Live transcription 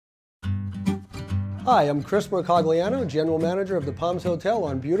Hi, I'm Chris Mercogliano, General Manager of the Palms Hotel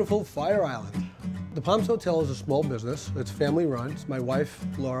on beautiful Fire Island. The Palms Hotel is a small business. It's family run. It's my wife,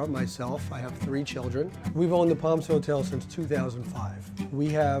 Laura, myself. I have 3 children. We've owned the Palms Hotel since 2005. We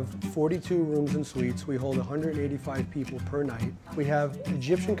have 42 rooms and suites. We hold 185 people per night. We have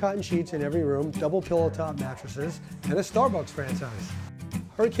Egyptian cotton sheets in every room, double pillow top mattresses, and a Starbucks franchise.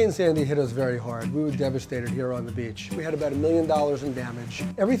 Hurricane Sandy hit us very hard. We were devastated here on the beach. We had about $1 million in damage.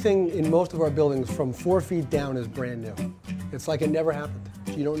 Everything in most of our buildings from 4 feet down is brand new. It's like it never happened.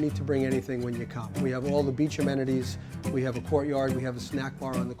 You don't need to bring anything when you come. We have all the beach amenities. We have a courtyard. We have a snack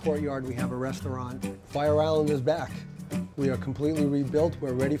bar on the courtyard. We have a restaurant. Fire Island is back. We are completely rebuilt.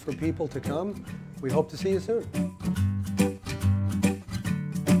 We're ready for people to come. We hope to see you soon.